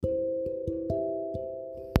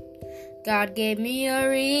God gave me a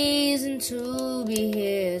reason to be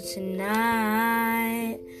here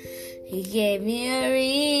tonight. He gave me a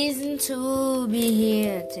reason to be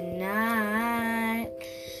here tonight.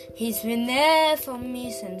 He's been there for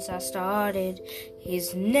me since I started.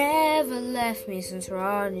 He's never left me since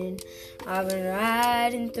rotting. I've been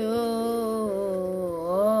riding through.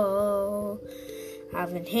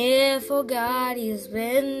 I've been here for God. He's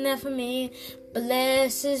been there for me.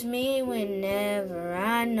 Blesses me whenever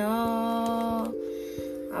I know.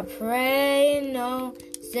 I pray and know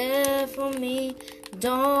He's there for me.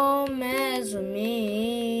 Don't mess with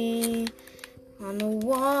me. I'm the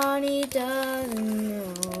one He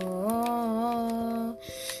doesn't know.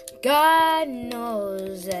 God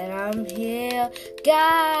knows that I'm here.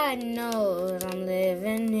 God knows I'm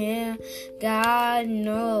living here. God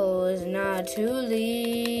knows not to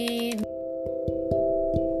leave